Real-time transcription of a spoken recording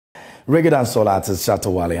Reggae dancehall artist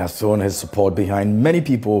Shatta Wale has thrown his support behind many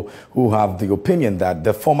people who have the opinion that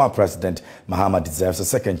the former president Mahama deserves a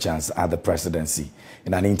second chance at the presidency.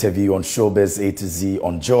 In an interview on Showbiz A to Z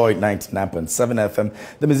on Joy 99.7 FM,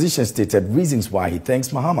 the musician stated reasons why he thinks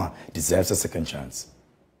Mahama deserves a second chance.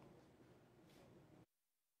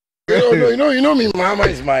 You know me, Mahama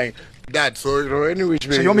is my dad, so anyway.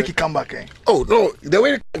 So you want me to come back, eh? Oh no, the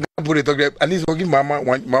way they put it, at least we'll give Mama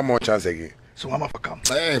one more chance again. So Mama for come.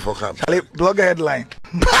 I ain't for come. Charlie, blog a headline.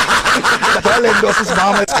 Charlie endorses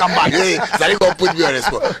Mahama's come back. Yeah, Charlie gonna put me on the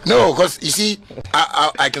spot. No, because you see,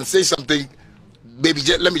 I can say something. Maybe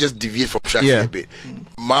let me just deviate from Shatta a bit.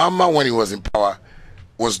 Mahama, when he was in power,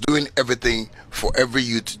 was doing everything for every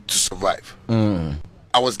youth to survive.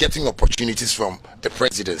 I was getting opportunities from the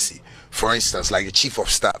presidency. For instance, like the chief of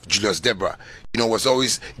staff, Julius Deborah, was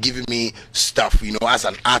always giving me stuff, as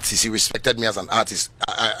an artist. He respected me as an artist.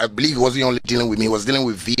 I believe he wasn't only dealing with me, he was dealing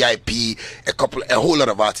with VIP, a whole lot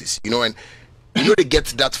of artists, and they get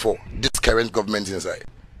that for this current government inside.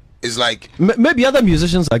 It's like... Maybe other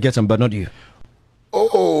musicians are getting, but not you.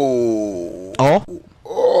 Oh,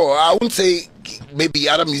 I wouldn't say maybe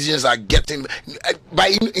other musicians are getting, but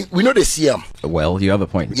we know they see them. Well, you have a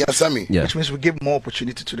point. You understand me? Yeah. Which means we give more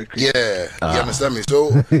opportunity to the creator. Yeah, you understand me?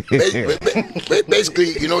 So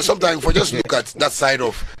basically, sometimes if I just look at that side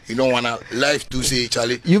of, wanna life to say,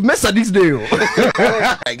 Charlie. You've messed up this day.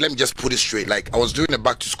 Like, let me just put it straight. Like, I was doing a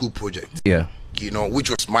back to school project. Yeah. Which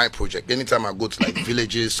was my project. Anytime I go to like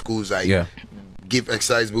villages, schools, I give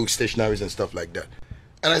exercise books, stationaries, and stuff like that.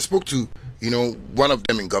 And I spoke to, one of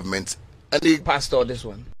them in government, and they passed all this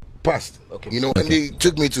one. Passed, okay. And they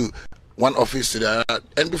took me to one office to the,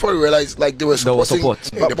 and before I realized, like they were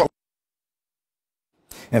supporting.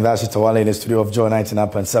 And that's Shatta Wale in the studio of Joy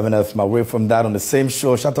 99.7 FM. Away from that, on the same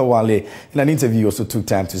show, Shatta Wale, in an interview, also took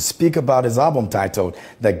time to speak about his album titled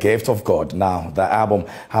The Gift of God. Now, the album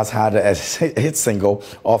has had a hit single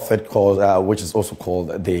off it called, which is also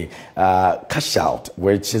called the Cash Out,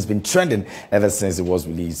 which has been trending ever since it was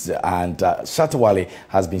released. And Shatta Wale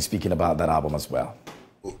has been speaking about that album as well.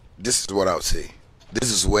 This is what I would say. This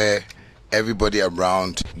is where everybody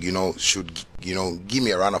around, should, give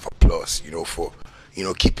me a round of applause, for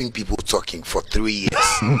keeping people talking for 3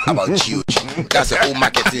 years about GOG. That's a whole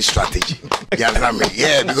marketing strategy. You understand me?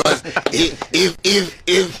 Yeah, because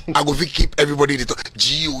if I go keep everybody to talk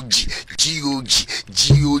GOG,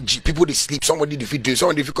 people they sleep, somebody they feel doing,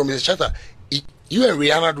 somebody they come and say, Shatta, you and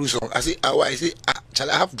Rihanna do song. I say, shall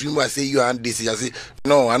I have dream? I say you and this. I say,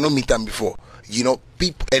 no, I don't meet them before.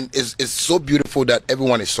 People, and it's so beautiful that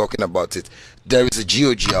everyone is talking about it. There is a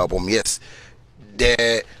GOG album, yes.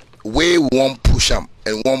 The way we won't push them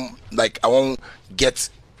and I won't get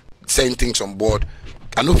certain things on board.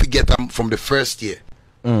 I know if we get them from the first year,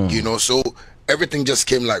 so everything just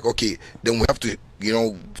came like, okay, then we have to,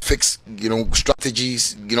 fix,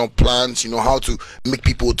 strategies, plans, how to make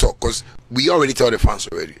people talk, because we already tell the fans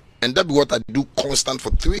already. And that's what I do constant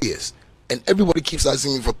for 3 years. And everybody keeps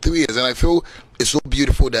asking me for 3 years. And I feel it's so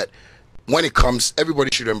beautiful that when it comes,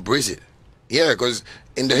 everybody should embrace it. Yeah, because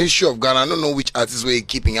in the history of Ghana, I don't know which artists were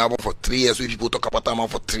keeping album for 3 years, where people talk about album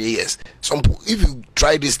for 3 years. If you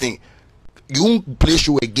try this thing, you won't play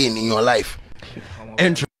show again in your life.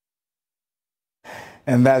 And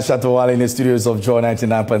that's Shatta Wale in the studios of Joy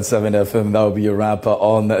 99.7 FM. That will be a wrap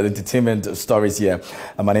on the entertainment stories here.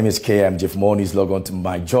 And my name is KM. For more news, log on to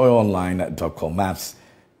myjoyonline.com. Maps.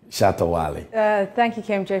 Shatta Wale. Thank you,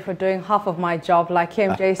 KMJ, for doing half of my job. Like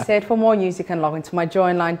KMJ said, for more news, you can log into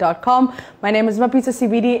myjoyonline.com. My name is Mapita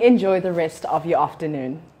CBD. Enjoy the rest of your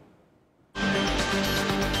afternoon.